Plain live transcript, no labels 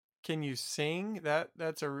can you sing?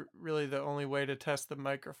 That's really the only way to test the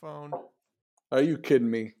microphone. Are you kidding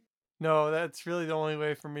me? No, that's really the only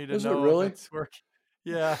way for me to Is it know if really? it's working.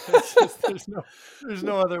 Yeah, it's just there's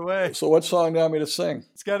no other way. So what song do you want me to sing?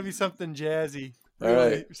 It's got to be something jazzy. All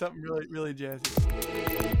right. Something really jazzy.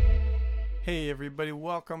 Hey everybody,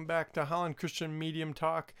 welcome back to Holland Christian Medium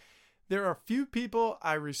Talk. There are few people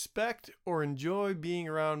I respect or enjoy being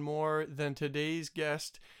around more than today's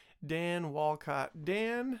guest, Dan Walcott.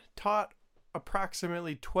 Dan taught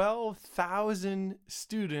approximately 12,000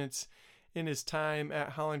 students in his time at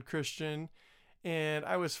Holland Christian, and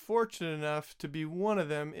I was fortunate enough to be one of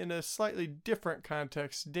them in a slightly different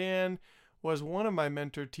context. Dan was one of my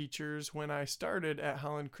mentor teachers when I started at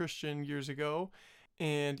Holland Christian years ago.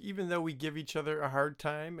 And even though we give each other a hard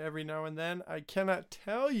time every now and then, I cannot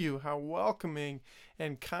tell you how welcoming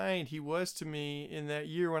and kind he was to me in that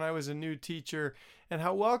year when I was a new teacher, and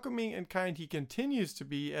how welcoming and kind he continues to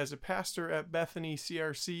be as a pastor at Bethany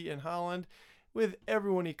CRC in Holland with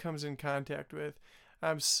everyone he comes in contact with.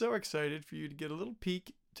 I'm so excited for you to get a little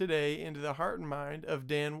peek today into the heart and mind of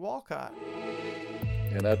Dan Walcott.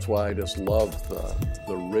 And that's why I just love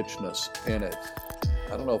the richness in it.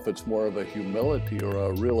 I don't know if it's more of a humility or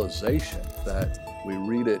a realization that we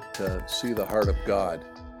read it to see the heart of God.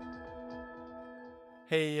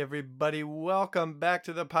 Hey everybody, welcome back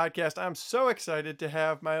to the podcast. I'm so excited to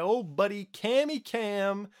have my old buddy Cammy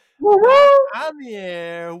Cam back on the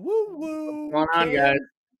air. Woo woo. What's going on, guys?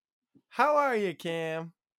 How are you,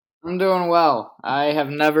 Cam? I'm doing well. I have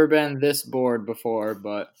never been this bored before,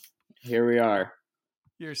 but here we are.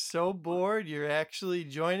 You're so bored, you're actually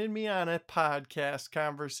joining me on a podcast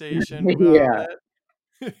conversation. Yeah.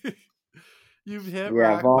 You've hit Yeah,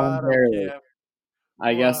 rock bottom, voluntarily. Cam.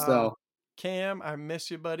 I guess so. Cam, I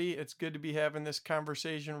miss you, buddy. It's good to be having this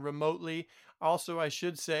conversation remotely. Also, I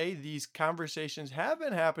should say these conversations have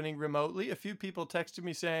been happening remotely. A few people texted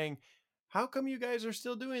me saying, how come you guys are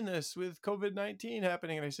still doing this with COVID-19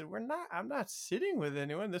 happening? And I said, I'm not sitting with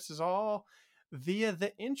anyone. This is all via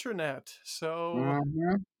the intranet. So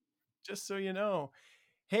just so you know,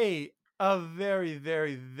 hey, a very,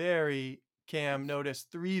 very, very, Cam, notice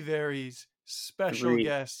 3 veries, special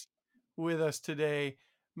guests with us today.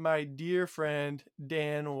 My dear friend,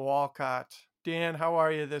 Dan Walcott. Dan, how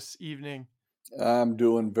are you this evening? I'm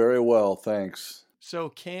doing very well, thanks. So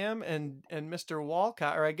Cam and Mr.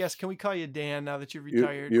 Walcott, or I guess, can we call you Dan now that you've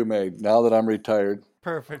retired? You may, now that I'm retired.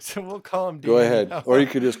 Perfect. So we'll call him Dan. Go ahead. Or you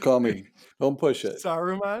could just call me, don't push it.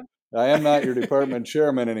 Saruman? I am not your department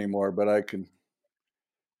chairman anymore, but I can.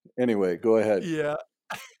 Anyway, go ahead. Yeah.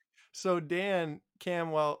 So Dan,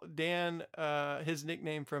 Cam, Dan, his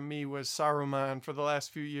nickname from me was Saruman for the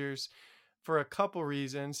last few years for a couple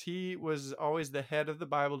reasons. He was always the head of the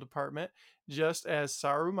Bible department, just as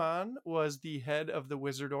Saruman was the head of the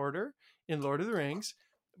Wizard Order in Lord of the Rings.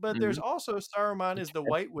 But there's also Saruman is the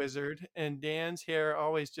White Wizard, and Dan's hair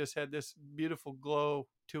always just had this beautiful glow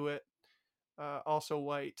to it, also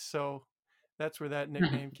white. So that's where that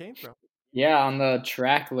nickname came from. Yeah, on the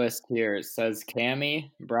track list here, it says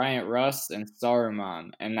Cammy, Bryant Russ, and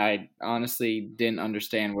Saruman. And I honestly didn't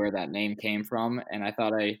understand where that name came from, and I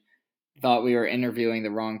thought we were interviewing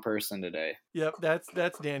the wrong person today. Yep,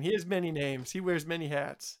 that's Dan. He has many names. He wears many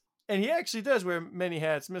hats. And he actually does wear many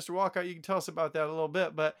hats. Mr. Walcott, you can tell us about that a little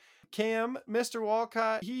bit. But Cam, Mr.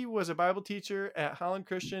 Walcott, he was a Bible teacher at Holland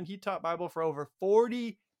Christian. He taught Bible for over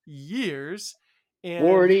 40 years. And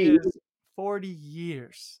 40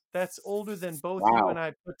 years. That's older than both you and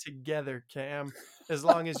I put together, Cam, as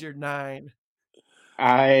long as you're 9.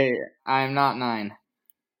 I'm not 9.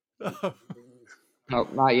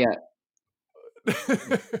 Nope, not yet.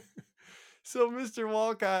 So, Mr.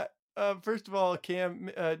 Walcott, first of all, Cam,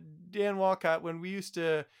 Dan Walcott, when we used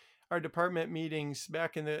to, our department meetings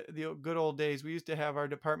back in the good old days, we used to have our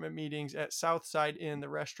department meetings at Southside Inn, the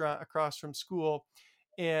restaurant across from school.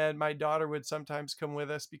 And my daughter would sometimes come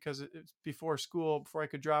with us because it's before school, before I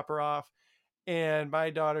could drop her off. And my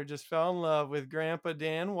daughter just fell in love with Grandpa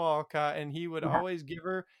Dan Walcott, and he would always give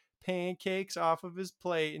her pancakes off of his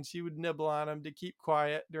plate, and she would nibble on them to keep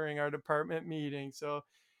quiet during our department meeting. So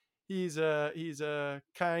he's a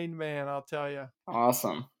kind man, I'll tell you.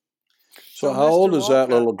 Awesome. So how old is that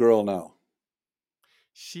little girl now?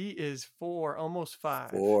 She is 4, almost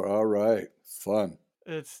 5. 4, all right. Fun.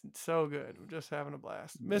 It's so good. We're just having a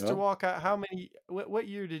blast. Mr. Walcott, what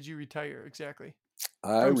year did you retire exactly?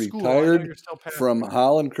 I retired from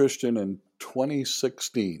Holland Christian in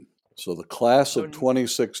 2016. So the class of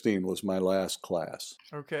 2016 was my last class.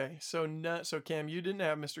 Okay. So Cam, you didn't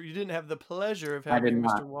have the pleasure of having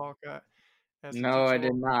Mr. Walcott as a teacher. No, I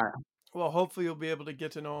did not. Well, hopefully you'll be able to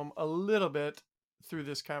get to know him a little bit through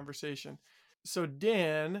this conversation. So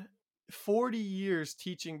Dan, 40 years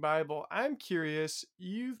teaching Bible. I'm curious,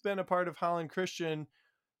 you've been a part of Holland Christian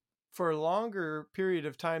for a longer period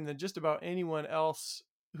of time than just about anyone else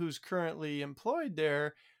who's currently employed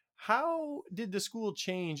there. How did the school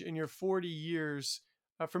change in your 40 years?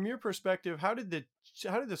 From your perspective, how did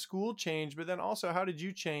the school change? But then also, how did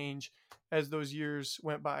you change as those years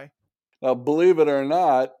went by? Now, believe it or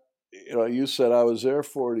not, you said I was there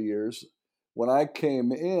 40 years. When I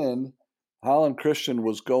came in, Holland Christian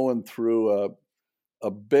was going through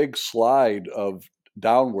a big slide of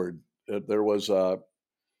downward. There was the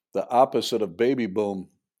opposite of baby boom,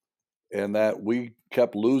 and that we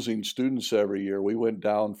kept losing students every year. We went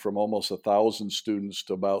down from almost 1,000 students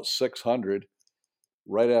to about 600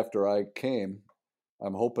 right after I came.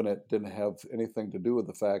 I'm hoping it didn't have anything to do with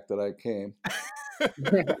the fact that I came.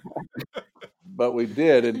 But we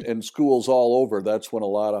did, in schools all over. That's when a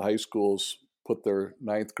lot of high schools put their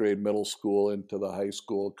ninth grade middle school into the high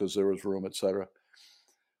school because there was room, etc.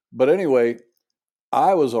 But anyway,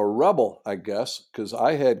 I was a rebel, I guess, because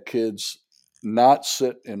I had kids not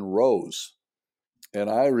sit in rows. And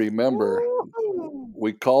I remember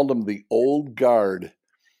we called them the old guard,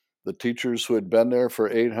 the teachers who had been there for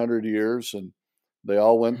 800 years, and they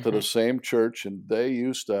all went to the same church, and they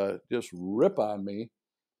used to just rip on me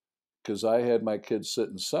because I had my kids sit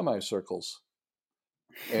in semicircles.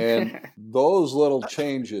 And those little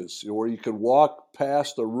changes where you could walk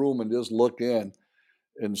past a room and just look in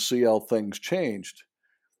and see how things changed.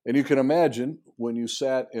 And you can imagine when you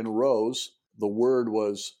sat in rows, the word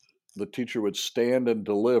was the teacher would stand and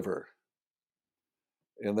deliver.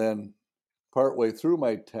 And then partway through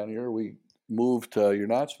my tenure, we moved to you're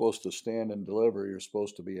not supposed to stand and deliver, you're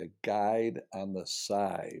supposed to be a guide on the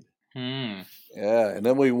side. Yeah, and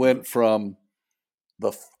then we went from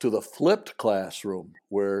to the flipped classroom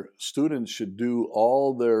where students should do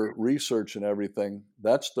all their research and everything.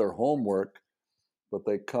 That's their homework, but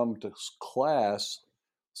they come to class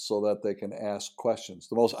so that they can ask questions.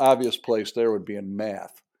 The most obvious place there would be in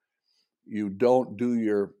math. You don't do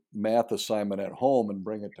your math assignment at home and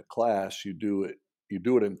bring it to class. You do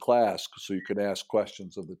it in class so you can ask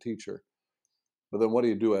questions of the teacher. But then what do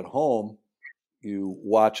you do at home? You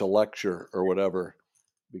watch a lecture or whatever,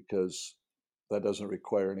 because that doesn't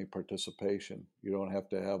require any participation. You don't have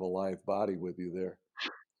to have a live body with you there.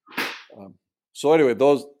 So anyway,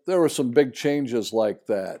 there were some big changes like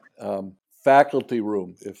that. Faculty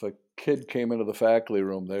room. If a kid came into the faculty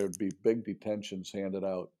room, there would be big detentions handed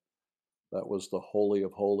out. That was the holy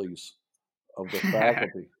of holies of the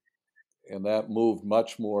faculty. And that moved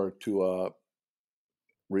much more to a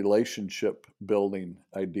relationship building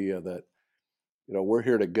idea that, we're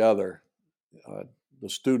here together. The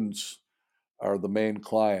students are the main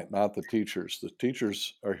client, not the teachers. The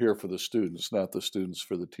teachers are here for the students, not the students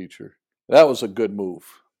for the teacher. That was a good move.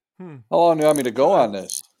 How long do you want me to go on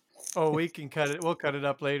this? Oh, we can cut it. We'll cut it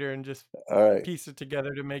up later and just All right. piece it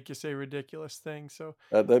together to make you say ridiculous things. So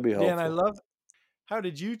That'd be helpful. Dan, I love. How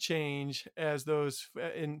did you change as those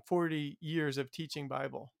in 40 years of teaching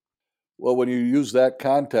Bible? Well, when you use that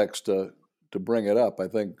context to bring it up, I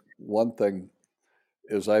think one thing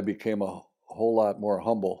is I became a whole lot more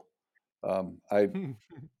humble.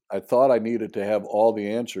 I thought I needed to have all the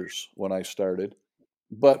answers when I started,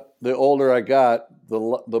 but the older I got,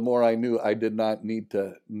 the more I knew I did not need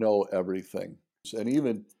to know everything, and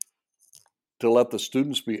even to let the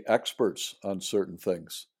students be experts on certain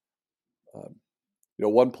things.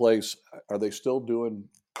 One place, are they still doing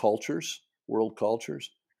cultures, world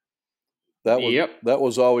cultures? That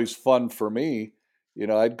was always fun for me.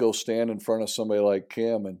 I'd go stand in front of somebody like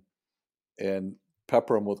Kim and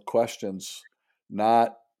pepper them with questions,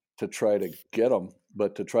 not to try to get them,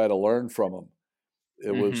 but to try to learn from them.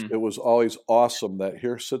 It was always awesome that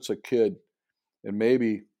here sits a kid, and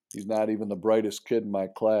maybe he's not even the brightest kid in my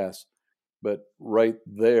class, but right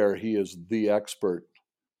there he is the expert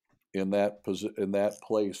in that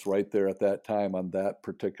place right there at that time on that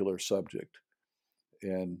particular subject.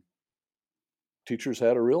 And teachers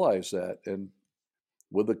had to realize that. And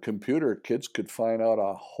with a computer, kids could find out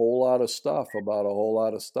a whole lot of stuff about a whole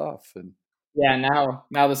lot of stuff. And yeah,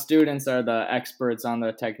 now the students are the experts on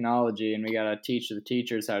the technology, and we got to teach the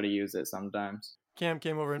teachers how to use it sometimes. Cam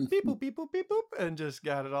came over and beep, boop, beep, boop, beep, boop, and just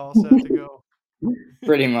got it all set to go.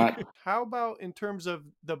 Pretty much. How about in terms of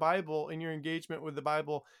the Bible and your engagement with the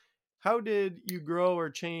Bible? How did you grow or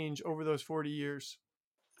change over those 40 years?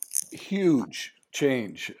 Huge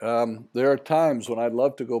change. There are times when I'd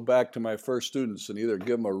love to go back to my first students and either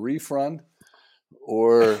give them a refund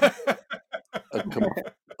or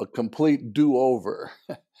a complete do-over.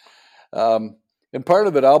 And part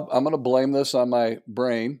of it, I'm going to blame this on my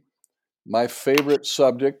brain. My favorite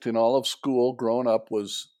subject in all of school growing up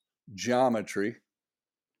was geometry.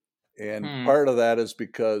 And part of that is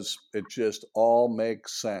because it just all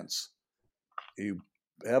makes sense. You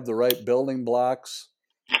have the right building blocks,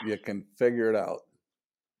 you can figure it out.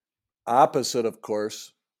 Opposite, of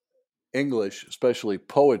course, English, especially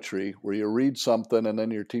poetry, where you read something and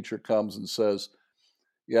then your teacher comes and says,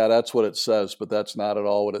 yeah, that's what it says, but that's not at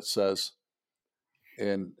all what it says.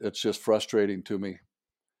 And it's just frustrating to me.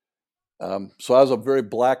 So I was a very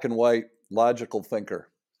black and white logical thinker.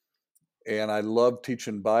 And I loved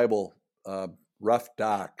teaching Bible, rough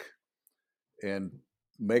doc, and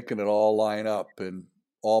making it all line up and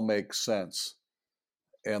all make sense.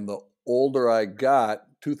 And the older I got,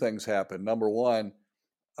 two things happened. Number one,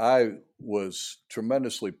 I was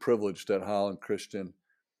tremendously privileged at Holland Christian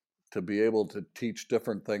to be able to teach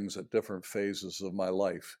different things at different phases of my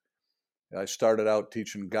life. I started out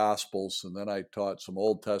teaching Gospels, and then I taught some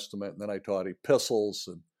Old Testament, and then I taught epistles,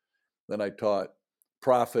 and then I taught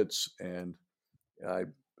prophets, and I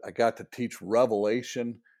got to teach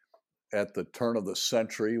Revelation at the turn of the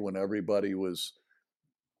century when everybody was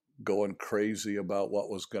going crazy about what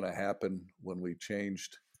was going to happen when we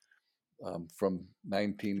changed from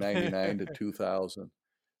 1999 to 2000.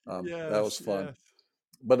 That was fun. Yes.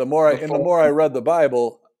 But the more I read the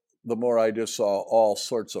Bible, the more I just saw all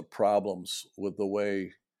sorts of problems with the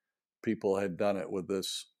way people had done it with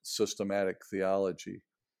this systematic theology.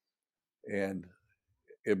 And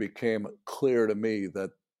it became clear to me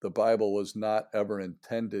that the Bible was not ever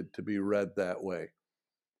intended to be read that way.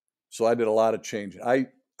 So I did a lot of changing.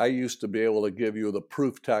 I used to be able to give you the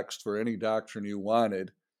proof text for any doctrine you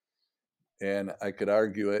wanted, and I could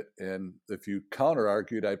argue it. And if you counter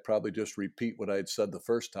argued, I'd probably just repeat what I'd said the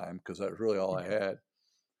first time because that was really all I had.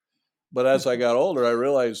 But as I got older, I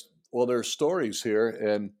realized, well, there's stories here.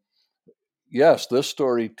 And yes, this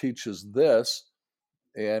story teaches this.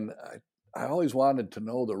 And I always wanted to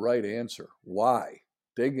know the right answer. Why?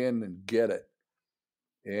 Dig in and get it.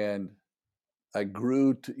 And I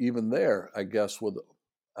grew to even there, I guess, with,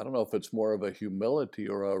 I don't know if it's more of a humility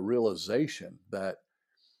or a realization that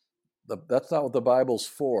that's not what the Bible's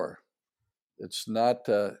for. It's not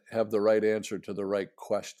to have the right answer to the right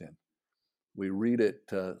question. We read it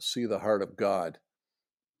to see the heart of God.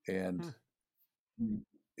 And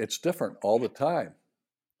it's different all the time.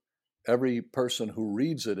 Every person who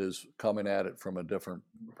reads it is coming at it from a different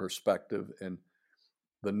perspective. And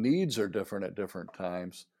the needs are different at different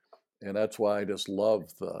times. And that's why I just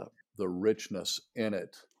love the richness in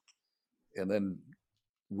it. And then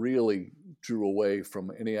really drew away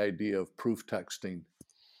from any idea of proof texting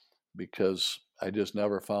because I just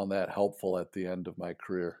never found that helpful at the end of my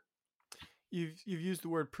career. You've used the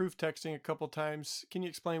word proof texting a couple times. Can you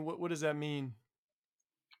explain what does that mean?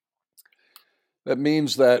 That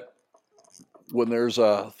means that when there's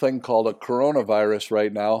a thing called a coronavirus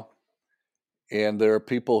right now, and there are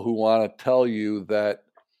people who want to tell you that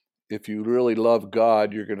if you really love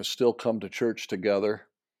God, you're going to still come to church together.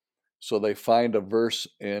 So they find a verse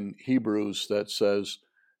in Hebrews that says,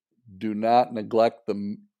 do not neglect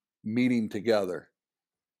the meeting together.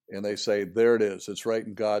 And they say, there it is. It's right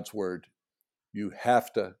in God's word. You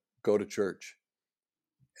have to go to church.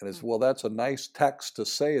 And it's, well, that's a nice text to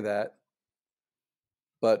say that.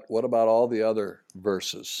 But what about all the other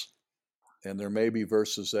verses? And there may be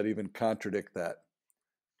verses that even contradict that.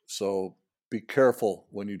 So be careful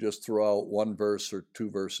when you just throw out one verse or two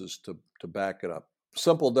verses to back it up.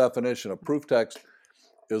 Simple definition of proof text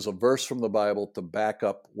is a verse from the Bible to back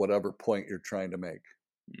up whatever point you're trying to make.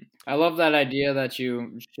 I love that idea that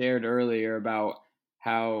you shared earlier about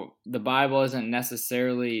how the Bible isn't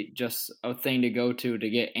necessarily just a thing to go to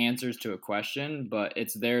get answers to a question, but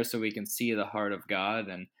it's there so we can see the heart of God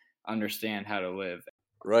and understand how to live.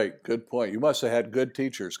 Right. Good point. You must have had good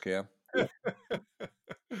teachers, Cam.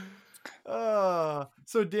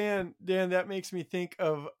 So Dan, that makes me think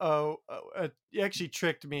of you actually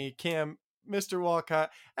tricked me, Cam. Mr.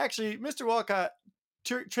 Walcott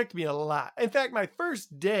tricked me a lot. In fact, my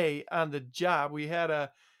first day on the job, we had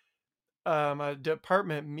a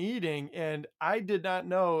department meeting, and I did not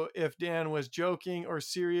know if Dan was joking or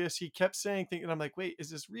serious. He kept saying things, and I'm like, wait, is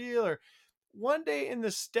this real? Or one day in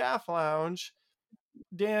the staff lounge,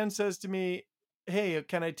 Dan says to me, hey,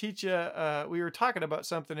 can I teach you? We were talking about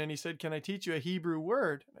something, and he said, can I teach you a Hebrew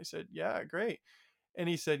word? I said, yeah, great. And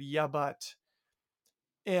he said, yeah, but.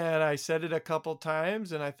 And I said it a couple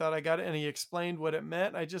times, and I thought I got it, and he explained what it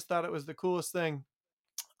meant. I just thought it was the coolest thing.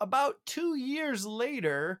 About 2 years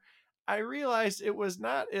later, I realized it was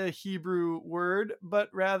not a Hebrew word, but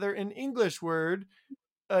rather an English word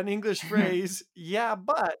an English phrase, yeah,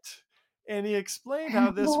 but. And he explained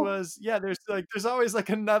how this was, there's always like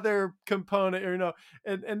another component,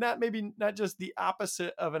 and that maybe not just the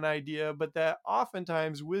opposite of an idea, but that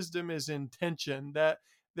oftentimes wisdom is in tension, that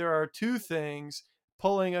there are two things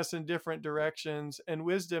pulling us in different directions, and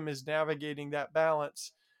wisdom is navigating that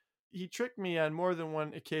balance. He tricked me on more than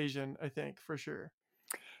one occasion, I think, for sure.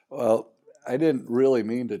 Well, I didn't really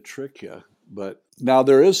mean to trick you, but now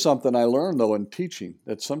there is something I learned though in teaching,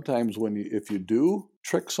 that sometimes if you do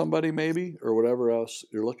trick somebody maybe or whatever else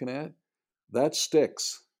you're looking at, that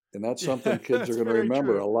sticks, and that's something kids are That's going to very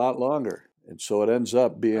remember true. a lot longer, and so it ends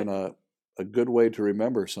up being I, a good way to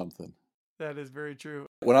remember something. that is very true.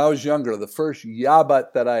 When I was younger, the first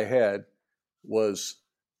yabat that I had was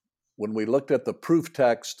when we looked at the proof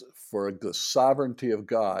text for the sovereignty of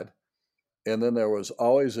God, and then there was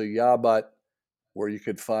always a yabat where you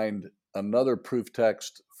could find another proof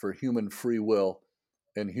text for human free will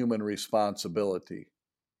and human responsibility.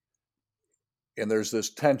 And there's this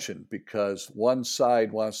tension because one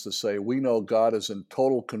side wants to say, we know God is in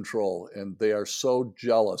total control, and they are so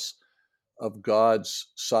jealous of God's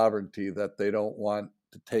sovereignty that they don't want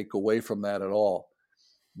to take away from that at all.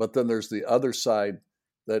 But then there's the other side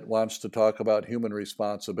that wants to talk about human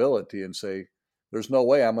responsibility and say, there's no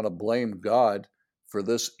way I'm going to blame God for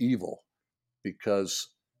this evil, because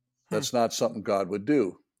Hmm. that's not something God would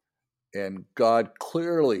do. And God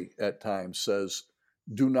clearly at times says,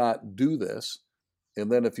 do not do this. And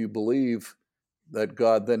then if you believe that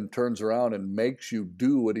God then turns around and makes you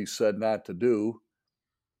do what he said not to do,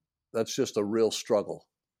 that's just a real struggle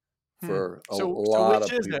Hmm. for a So lot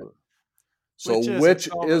which of is it? people. So Which is it? which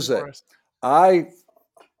Solve it is for it? us. I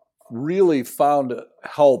really found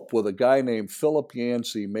help with a guy named Philip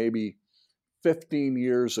Yancey maybe 15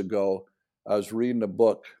 years ago. I was reading a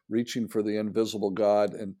book, Reaching for the Invisible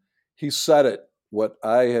God, and he said it, what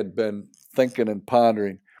I had been thinking and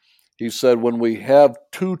pondering. He said, when we have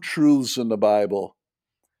two truths in the Bible,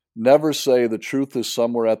 never say the truth is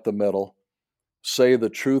somewhere at the middle. Say the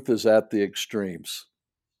truth is at the extremes,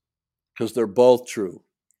 because they're both true.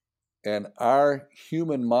 And our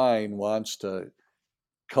human mind wants to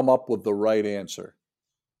come up with the right answer.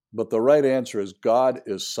 But the right answer is God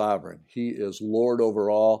is sovereign. He is Lord over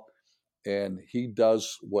all, and he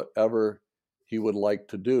does whatever he would like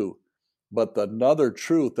to do. But another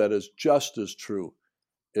truth that is just as true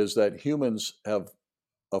is that humans have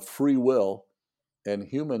a free will, and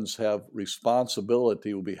humans have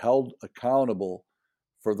responsibility, will be held accountable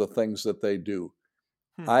for the things that they do.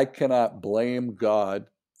 Hmm. I cannot blame God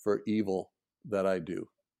for evil that I do.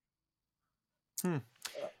 Hmm.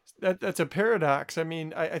 That's a paradox. I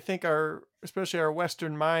mean, I think especially our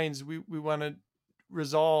Western minds, we want to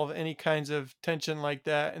resolve any kinds of tension like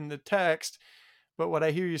that in the text. But what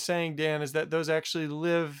I hear you saying, Dan, is that those actually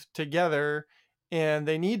live together, and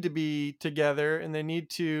they need to be together, and they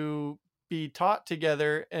need to be taught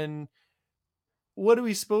together. And what are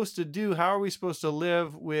we supposed to do? How are we supposed to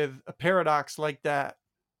live with a paradox like that?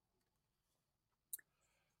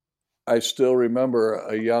 I still remember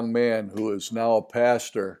a young man who is now a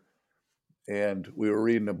pastor, and we were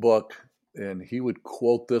reading a book, and he would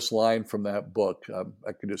quote this line from that book.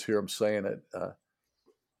 I could just hear him saying it.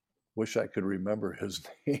 Wish I could remember his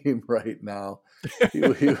name right now. He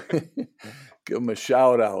give him a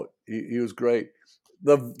shout out. He was great.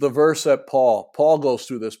 The verse that Paul goes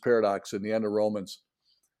through this paradox in the end of Romans,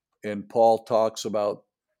 and Paul talks about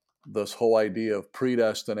this whole idea of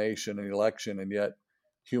predestination and election, and yet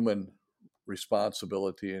human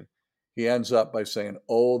responsibility. And he ends up by saying,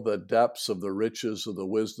 "Oh, the depths of the riches of the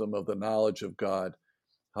wisdom of the knowledge of God!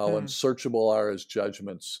 How Hmm. unsearchable are his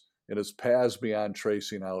judgments, and his paths beyond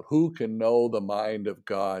tracing out. Who can know the mind of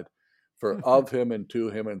God? For of him and to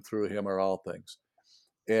him and through him are all things."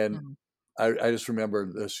 And Hmm. I just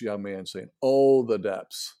remember this young man saying, "Oh, the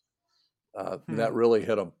depths." Hmm. That really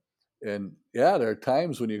hit him. And yeah, there are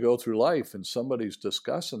times when you go through life and somebody's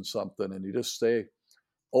discussing something and you just say,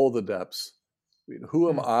 "Oh, the depths." I mean, who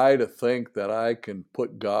am Hmm. I to think that I can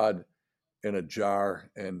put God in a jar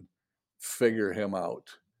and figure him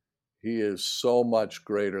out? He is so much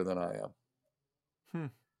greater than I am. Hmm.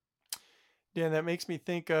 Dan, that makes me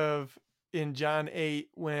think of in John 8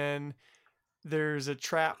 when there's a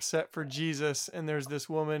trap set for Jesus, and there's this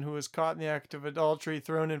woman who is caught in the act of adultery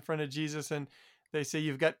thrown in front of Jesus, and they say,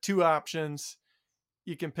 you've got two options.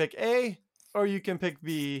 You can pick A or you can pick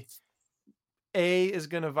B. A is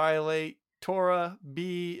going to violate Torah,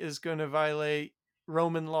 B is going to violate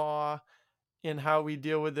Roman law in how we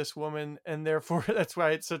deal with this woman. And therefore, that's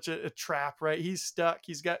why it's such a trap, right? He's stuck.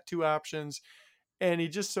 He's got two options. And he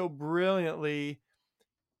just so brilliantly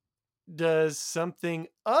does something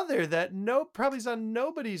other that probably is on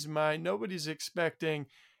nobody's mind, nobody's expecting.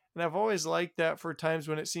 And I've always liked that for times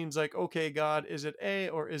when it seems like, okay, God, is it A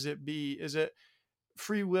or is it B? Is it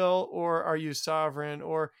free will or are you sovereign?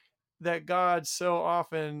 Or that God so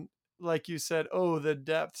often, like you said, oh, the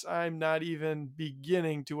depths, I'm not even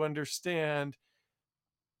beginning to understand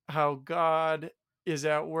how God is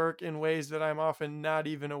at work in ways that I'm often not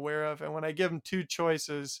even aware of. And when I give him two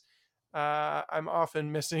choices, I'm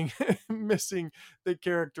often missing missing the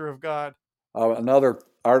character of God. Another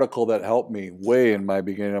article that helped me way in my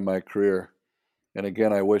beginning of my career, and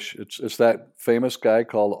again, I wish it's that famous guy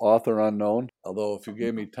called Author Unknown. Although if you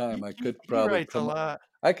gave me time, I could He probably writes a lot.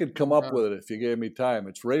 I could come up with it if you gave me time.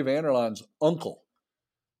 It's Ray Vander Laan's uncle.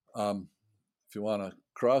 If you want to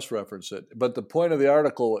cross-reference it. But the point of the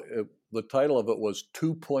article, the title of it was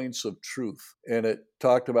 2 Points of Truth. And it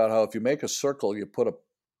talked about how if you make a circle, you put a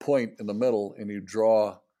point in the middle and you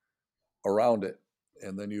draw around it.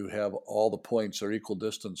 And then you have all the points are equal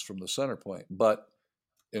distance from the center point. But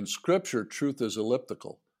in Scripture, truth is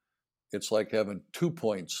elliptical. It's like having 2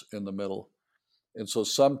 points in the middle. And so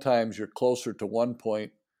sometimes you're closer to one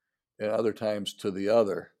point and other times to the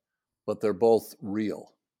other, but they're both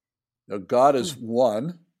real. Now, God is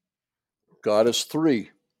one, God is three.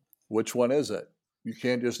 Which one is it? You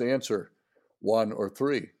can't just answer one or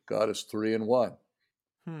three. God is three and one.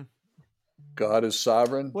 God is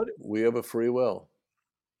sovereign. We have a free will.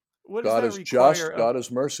 God is just. God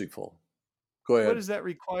is merciful. Go ahead. What does that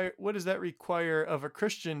require? What does that require of a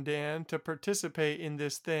Christian, Dan, to participate in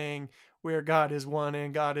this thing where God is one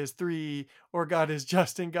and God is three, or God is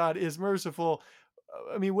just and God is merciful?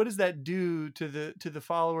 I mean, what does that do to the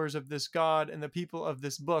followers of this God and the people of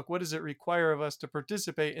this book? What does it require of us to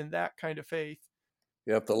participate in that kind of faith?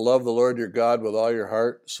 You have to love the Lord your God with all your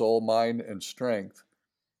heart, soul, mind, and strength,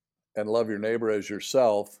 and love your neighbor as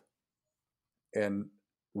yourself, and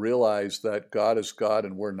realize that God is God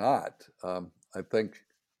and we're not. I think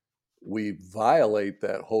we violate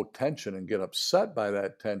that whole tension and get upset by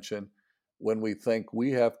that tension when we think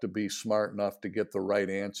we have to be smart enough to get the right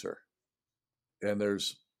answer. And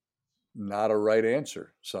there's not a right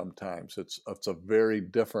answer sometimes. It's a very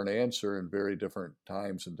different answer in very different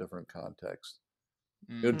times and different contexts.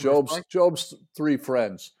 You know, Job's three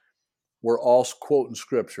friends were all quoting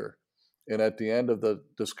scripture. And at the end of the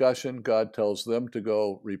discussion, God tells them to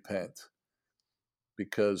go repent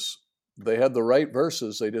because they had the right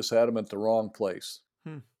verses. They just had them at the wrong place.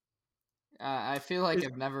 I feel like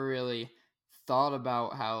I've never really thought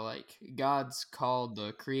about how like God's called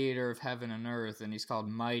the creator of heaven and earth, and he's called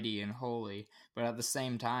mighty and holy, but at the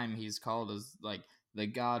same time he's called as like the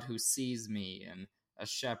God who sees me and a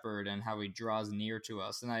shepherd, and how he draws near to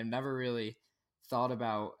us. And I've never really thought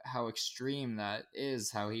about how extreme that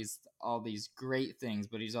is, how he's all these great things,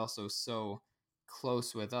 but he's also so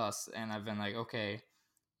close with us. And I've been like, okay,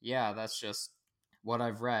 yeah, that's just what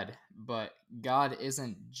I've read, but God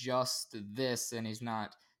isn't just this, and he's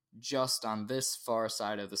not just on this far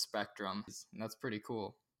side of the spectrum. And that's pretty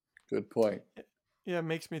cool. Good point. Yeah, it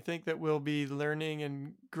makes me think that we'll be learning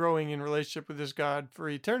and growing in relationship with this God for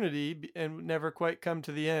eternity and never quite come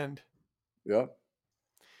to the end. Yeah.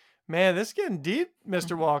 Man, this is getting deep,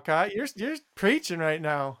 Mr. Walcott. You're preaching right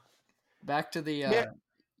now. Back to the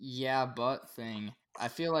yeah, but thing. I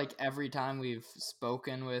feel like every time we've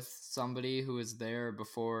spoken with somebody who was there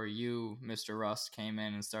before you, Mr. Russ, came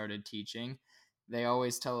in and started teaching, they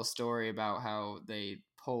always tell a story about how they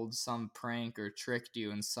pulled some prank or tricked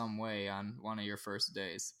you in some way on one of your first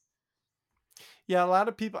days. Yeah, a lot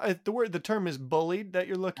of people. The term is bullied that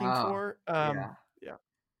you're looking for. Yeah.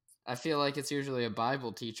 I feel like it's usually a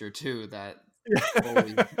Bible teacher too that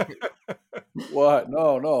bullies. What?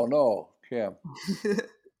 No, Cam.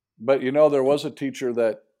 But you know, there was a teacher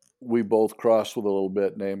that we both crossed with a little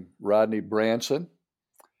bit named Rodney Branson.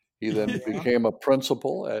 He then became a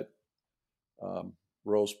principal at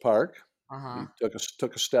Rose Park. He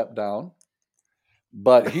took a step down,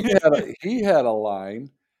 but he had a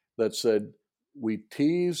line that said, "We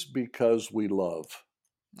tease because we love."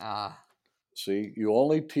 See, you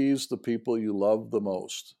only tease the people you love the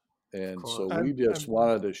most, and so we just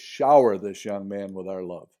wanted to shower this young man with our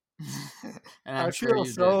love. And I feel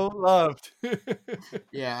so loved.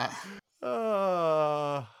 Yeah.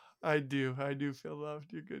 I do feel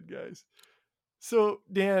loved. You're good guys. So,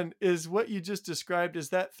 Dan, is what you just described, is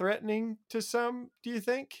that threatening to some, do you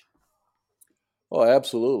think? Oh,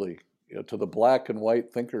 absolutely. You know, to the black and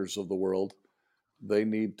white thinkers of the world, they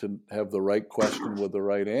need to have the right question with the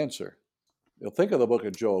right answer. You know, think of the book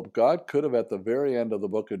of Job. God could have, at the very end of the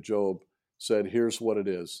book of Job, said, here's what it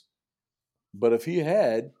is. But if he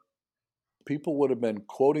had, people would have been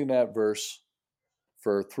quoting that verse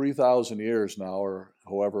for 3,000 years now, or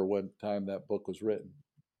however what time that book was written.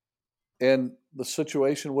 And the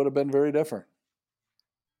situation would have been very different.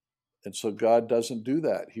 And so God doesn't do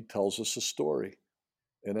that. He tells us a story.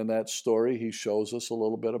 And in that story, he shows us a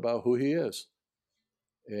little bit about who he is.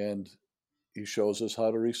 And he shows us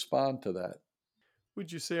how to respond to that.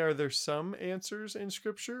 Would you say, are there some answers in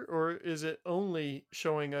Scripture, or is it only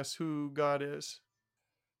showing us who God is?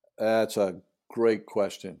 That's a great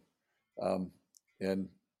question. And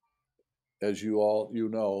as you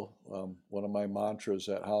know, one of my mantras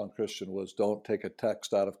at Holland Christian was don't take a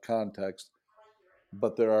text out of context,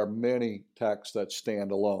 but there are many texts that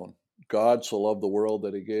stand alone. God so loved the world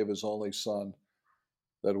that he gave his only son,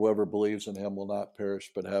 that whoever believes in him will not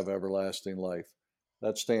perish but have everlasting life.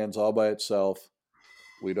 That stands all by itself.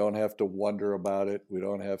 We don't have to wonder about it. We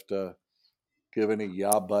don't have to give any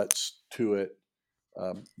yeah buts to it.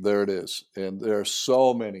 There it is. And there are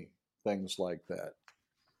so many things like that.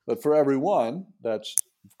 But for everyone that's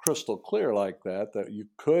crystal clear like that you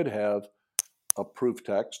could have a proof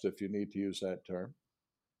text, if you need to use that term.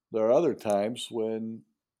 There are other times when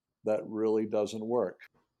that really doesn't work.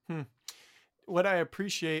 What I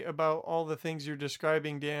appreciate about all the things you're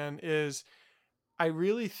describing, Dan, is I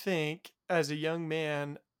really think as a young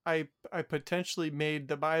man, I potentially made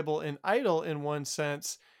the Bible an idol in one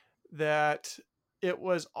sense, that it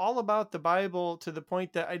was all about the Bible to the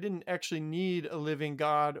point that I didn't actually need a living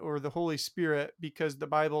God or the Holy Spirit because the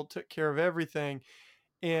Bible took care of everything.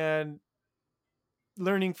 And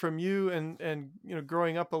learning from you and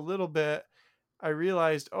growing up a little bit, I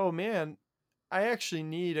realized, oh man, I actually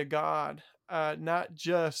need a God, not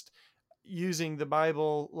just using the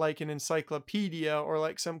Bible like an encyclopedia or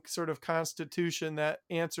like some sort of constitution that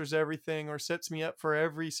answers everything or sets me up for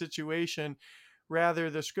every situation. Rather,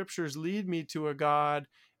 the scriptures lead me to a God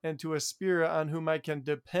and to a spirit on whom I can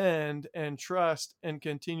depend and trust and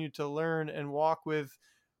continue to learn and walk with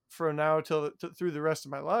from now through the rest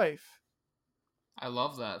of my life. I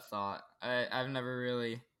love that thought. I've never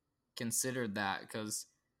really considered that because,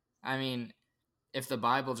 I mean, if the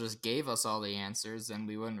Bible just gave us all the answers, then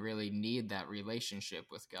we wouldn't really need that relationship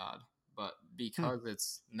with God. But because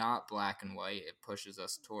it's not black and white, it pushes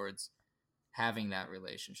us towards having that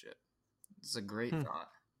relationship. It's a great thought.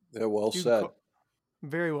 Yeah, well said.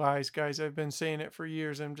 Very wise, guys. I've been saying it for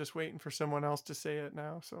years. I'm just waiting for someone else to say it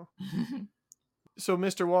now. So,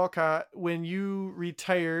 Mr. Walcott, when you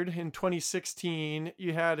retired in 2016,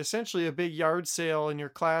 you had essentially a big yard sale in your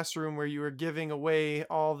classroom where you were giving away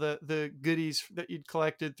all the goodies that you'd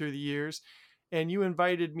collected through the years. And you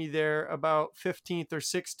invited me there about 15th or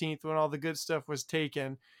 16th when all the good stuff was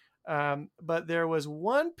taken. But there was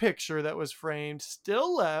one picture that was framed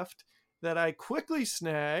still left that I quickly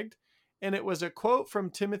snagged. And it was a quote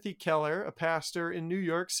from Timothy Keller, a pastor in New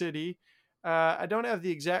York City. I don't have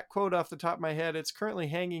the exact quote off the top of my head. It's currently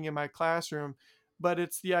hanging in my classroom, but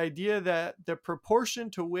it's the idea that the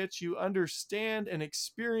proportion to which you understand and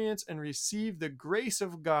experience and receive the grace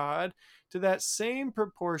of God, to that same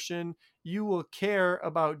proportion, you will care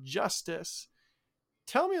about justice.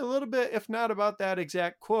 Tell me a little bit, if not about that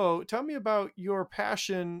exact quote, tell me about your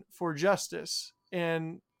passion for justice,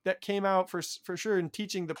 and that came out for sure in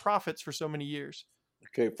teaching the prophets for so many years.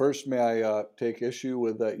 Okay, first, may I take issue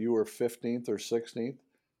with that you were 15th or 16th?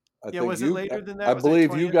 Was it later than that? I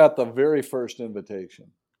believe you got the very first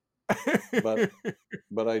invitation.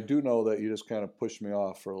 But I do know that you just kind of pushed me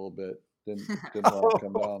off for a little bit. Didn't want to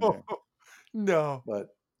come down there. No. But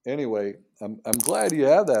anyway, I'm glad you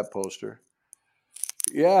have that poster.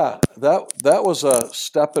 Yeah, that was a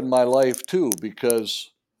step in my life too, because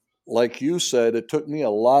like you said, it took me a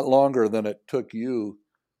lot longer than it took you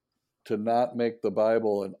to not make the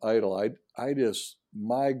Bible an idol.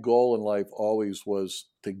 My goal in life always was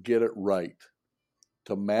to get it right,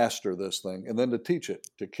 to master this thing, and then to teach it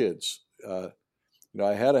to kids.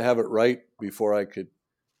 I had to have it right before I could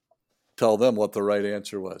tell them what the right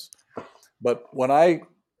answer was. But when I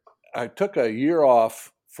took a year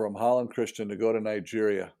off from Holland Christian to go to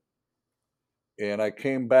Nigeria, and I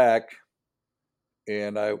came back,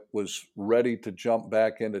 and I was ready to jump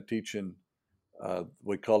back into teaching.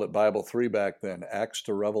 We called it Bible 3 back then, Acts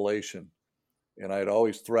to Revelation. And I had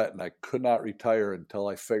always threatened I could not retire until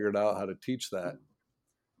I figured out how to teach that.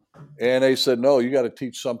 And they said, no, you got to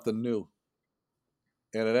teach something new.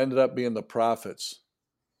 And it ended up being the prophets.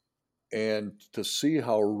 And to see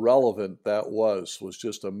how relevant that was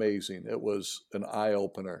just amazing. It was an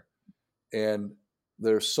eye-opener. And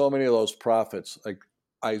there's so many of those prophets. Like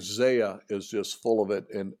Isaiah is just full of it,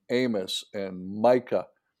 and Amos and Micah,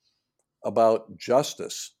 about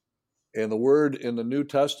justice. And the word in the New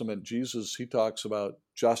Testament, Jesus, he talks about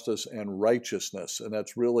justice and righteousness, and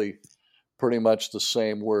that's really pretty much the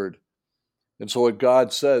same word. And so what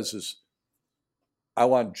God says is, I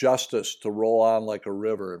want justice to roll on like a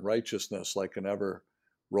river and righteousness like an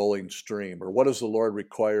ever-rolling stream. Or what does the Lord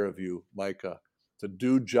require of you, Micah? To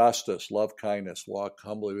do justice, love kindness, walk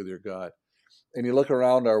humbly with your God. And you look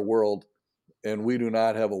around our world, and we do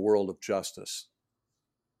not have a world of justice.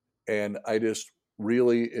 And I just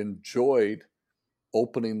really enjoyed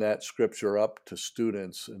opening that scripture up to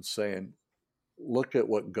students and saying, look at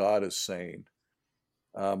what God is saying.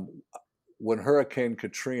 When Hurricane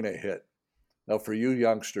Katrina hit, now for you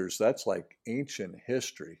youngsters, that's like ancient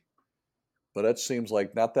history, but it seems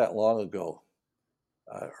like not that long ago.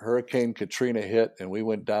 Hurricane Katrina hit, and we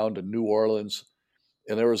went down to New Orleans,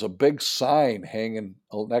 and there was a big sign hanging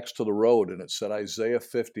next to the road, and it said Isaiah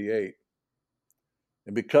 58.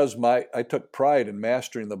 And because I took pride in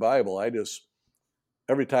mastering the Bible,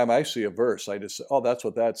 every time I see a verse, I just say, oh, that's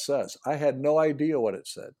what that says. I had no idea what it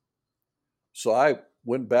said. So I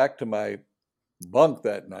went back to my bunk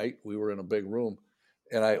that night. We were in a big room,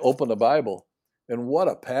 and I opened the Bible, and what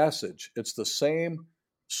a passage. It's the same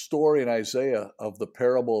story in Isaiah of the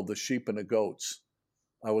parable of the sheep and the goats.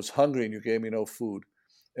 I was hungry, and you gave me no food.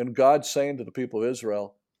 And God saying to the people of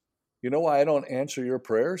Israel, you know why I don't answer your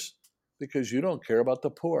prayers? Because you don't care about the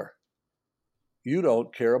poor. You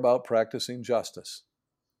don't care about practicing justice.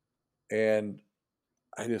 And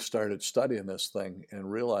I just started studying this thing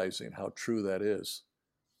and realizing how true that is.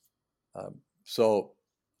 So,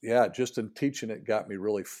 yeah, just in teaching it got me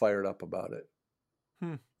really fired up about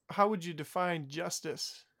it. How would you define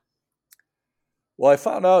justice? Well, I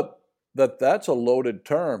found out that that's a loaded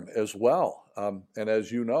term as well. And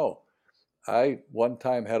as you know, I one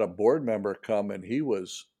time had a board member come, and he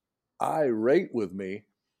was irate with me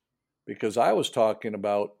because I was talking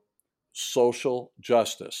about social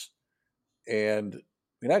justice. And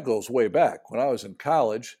that goes way back. When I was in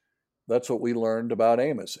college, that's what we learned about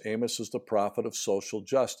Amos. Amos is the prophet of social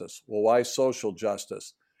justice. Well, why social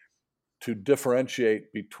justice? To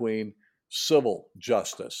differentiate between civil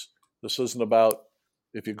justice. This isn't about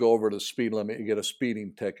if you go over the speed limit, you get a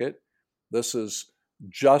speeding ticket. This is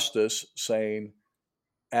justice saying,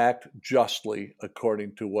 act justly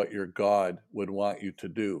according to what your God would want you to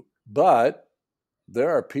do. But there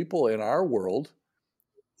are people in our world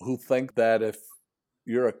who think that if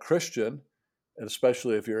you're a Christian, and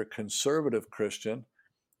especially if you're a conservative Christian,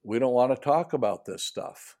 we don't want to talk about this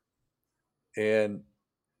stuff. And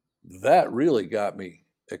that really got me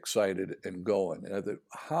excited and going. And I thought,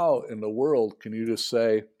 how in the world can you just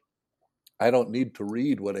say, I don't need to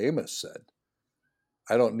read what Amos said?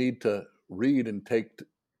 I don't need to read and take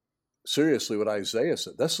seriously what Isaiah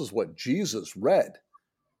said. This is what Jesus read.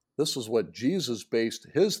 This is what Jesus based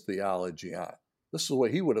his theology on. This is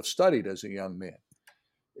what he would have studied as a young man.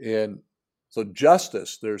 And so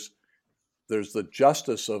justice, there's the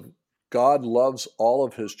justice of God loves all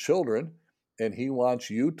of his children, and he wants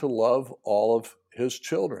you to love all of his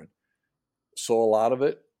children. So a lot of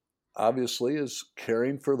it, obviously, is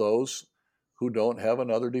caring for those who don't have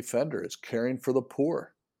another defender. It's caring for the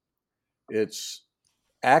poor. It's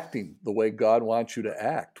acting the way God wants you to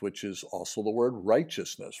act, which is also the word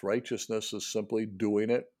righteousness. Righteousness is simply doing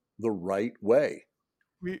it the right way.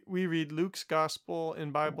 We read Luke's Gospel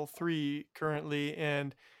in Bible 3 currently,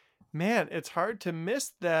 and man, it's hard to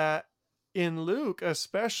miss that in Luke,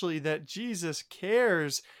 especially that Jesus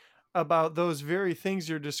cares about those very things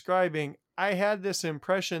you're describing. I had this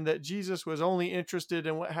impression that Jesus was only interested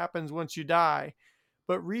in what happens once you die.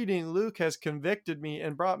 But reading Luke has convicted me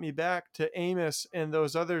and brought me back to Amos and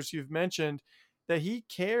those others you've mentioned, that he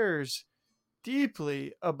cares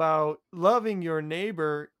deeply about loving your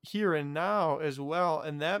neighbor here and now as well.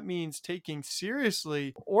 And that means taking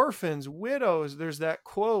seriously orphans, widows. There's that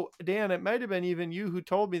quote, Dan, it might have been even you who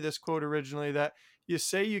told me this quote originally, that you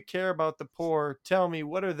say you care about the poor. Tell me,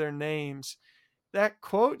 what are their names? That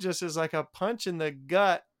quote just is like a punch in the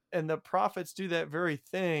gut. And the prophets do that very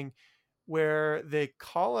thing, where they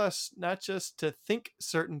call us not just to think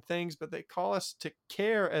certain things, but they call us to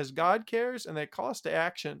care as God cares, and they call us to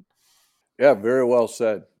action. Yeah, very well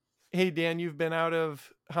said. Hey, Dan, you've been out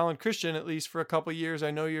of Holland Christian at least for a couple of years. I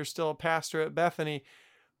know you're still a pastor at Bethany.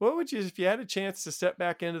 What would you, if you had a chance to step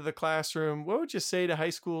back into the classroom, what would you say to high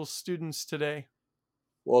school students today?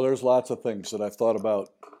 Well, there's lots of things that I've thought about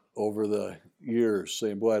over the years,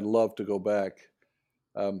 saying, boy, I'd love to go back.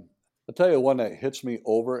 I'll tell you one that hits me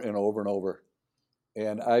over and over and over.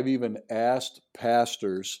 And I've even asked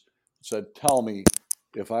pastors, said, tell me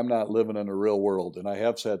if I'm not living in the real world. And I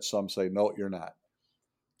have had some say, no, you're not.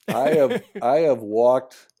 I have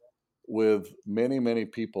walked with many, many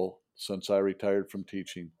people since I retired from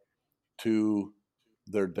teaching to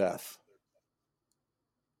their death.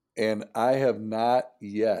 And I have not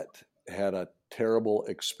yet had a terrible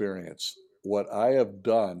experience. What I have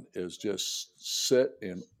done is just sit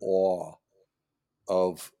in awe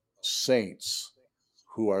of saints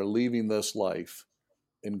who are leaving this life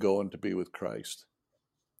and going to be with Christ.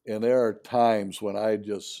 And there are times when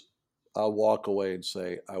I'll walk away and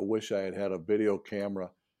say, I wish I had had a video camera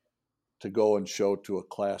to go and show to a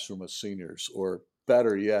classroom of seniors, or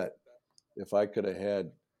better yet, if I could have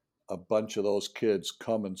had a bunch of those kids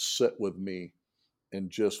come and sit with me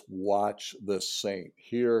and just watch this saint,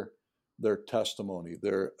 hear their testimony,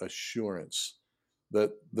 their assurance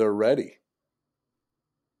that they're ready.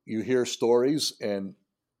 You hear stories, and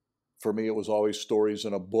for me, it was always stories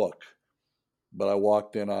in a book. But I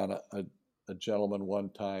walked in on a gentleman one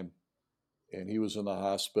time, and he was in the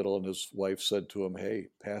hospital, and his wife said to him, "Hey,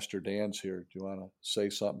 Pastor Dan's here. Do you want to say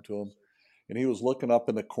something to him?" And he was looking up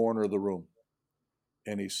in the corner of the room,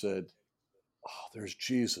 and he said, "Oh, there's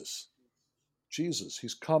Jesus. Jesus,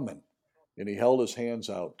 he's coming." And he held his hands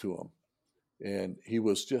out to him, and he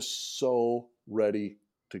was just so ready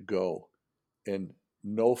to go, and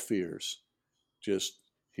no fears. Just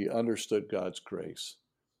he understood God's grace.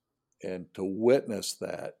 And to witness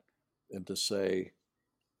that and to say,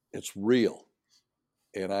 it's real.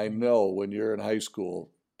 And I know when you're in high school,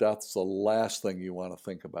 that's the last thing you want to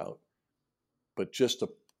think about. But just to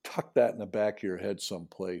tuck that in the back of your head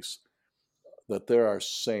someplace, that there are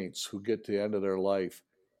saints who get to the end of their life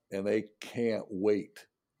and they can't wait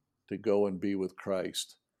to go and be with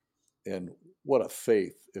Christ. And what a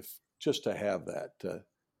faith, if just to have that, to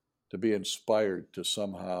be inspired to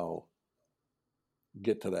somehow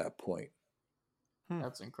get to that point.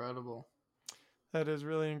 That's incredible. That is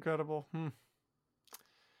really incredible.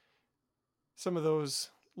 Some of those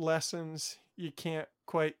lessons you can't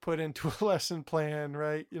quite put into a lesson plan,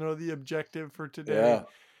 right? You know, the objective for today. Yeah.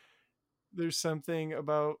 There's something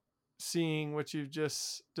about seeing what you've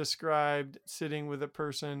just described, sitting with a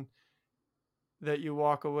person that you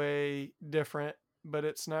walk away different, but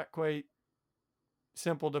it's not quite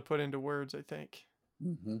simple to put into words, I think.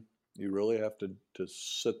 Mm-hmm. You really have to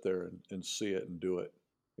sit there and see it and do it.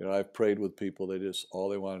 You know, I've prayed with people, all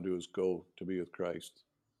they want to do is go to be with Christ.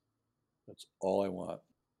 That's all I want,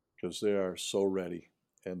 because they are so ready,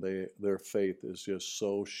 and their faith is just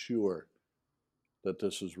so sure that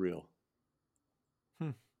this is real.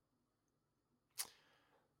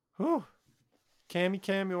 Whew. Cam,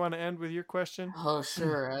 you want to end with your question? Oh,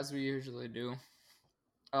 sure, as we usually do.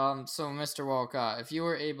 So, Mr. Walcott, if you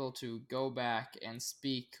were able to go back and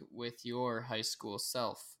speak with your high school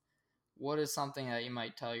self, what is something that you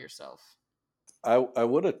might tell yourself? I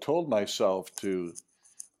would have told myself to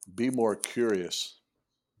be more curious.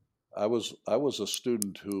 I was a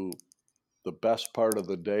student who the best part of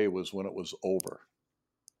the day was when it was over.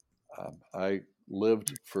 I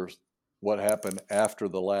lived for what happened after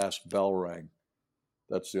the last bell rang.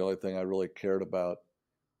 That's the only thing I really cared about.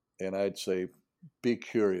 And I'd say, be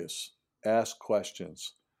curious, ask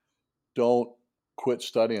questions. Don't quit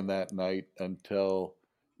studying that night until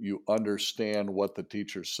you understand what the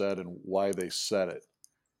teacher said and why they said it,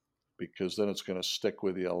 because then it's going to stick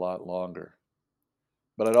with you a lot longer.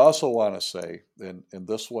 But I'd also want to say, and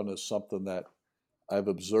this one is something that I've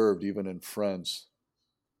observed even in friends,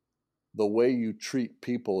 the way you treat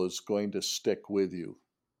people is going to stick with you.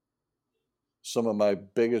 Some of my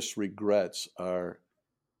biggest regrets are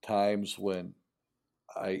times when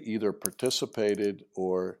I either participated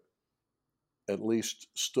or at least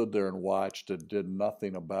stood there and watched and did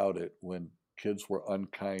nothing about it when kids were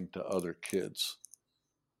unkind to other kids.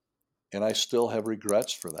 And I still have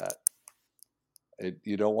regrets for that.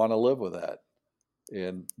 You don't want to live with that.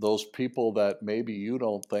 And those people that maybe you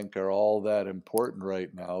don't think are all that important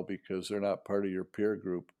right now because they're not part of your peer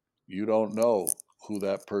group, you don't know who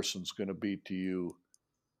that person's going to be to you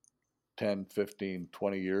 10, 15,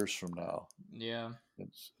 20 years from now. Yeah.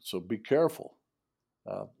 So be careful.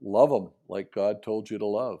 Love them like God told you to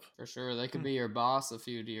love. For sure. They could be your boss a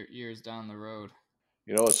few years down the road.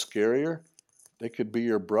 You know what's scarier? They could be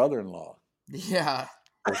your brother-in-law. Yeah.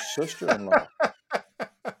 Or sister-in-law.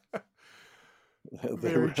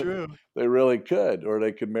 Very true. They really could. Or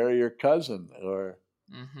they could marry your cousin. Or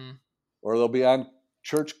they'll be on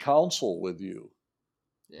church council with you.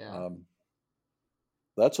 Yeah.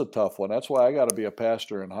 That's a tough one. That's why I got to be a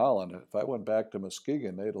pastor in Holland. If I went back to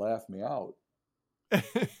Muskegon, they'd laugh me out.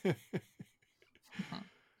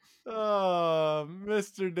 Oh,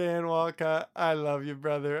 Mr. Dan Walcott, I love you,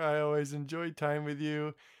 brother. I always enjoy time with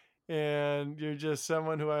you. And you're just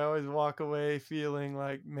someone who I always walk away feeling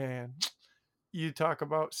like, man, you talk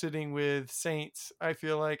about sitting with saints. I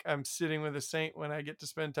feel like I'm sitting with a saint when I get to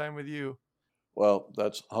spend time with you. Well,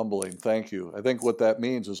 that's humbling. Thank you. I think what that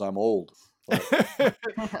means is I'm old.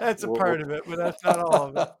 That's a part of it, but that's not all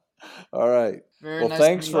of it. All right. Very Well, nice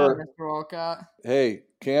thanks to meet you, for. Mr. Walcott. Hey,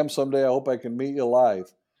 Cam, someday I hope I can meet you live.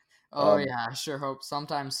 Oh, yeah, I sure hope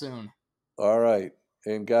sometime soon. All right.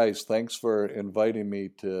 And guys, thanks for inviting me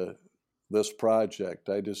to this project.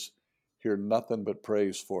 I just hear nothing but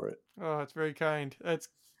praise for it. Oh, it's very kind.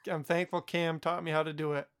 I'm thankful Cam taught me how to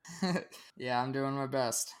do it. Yeah, I'm doing my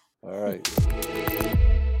best. All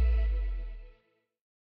right.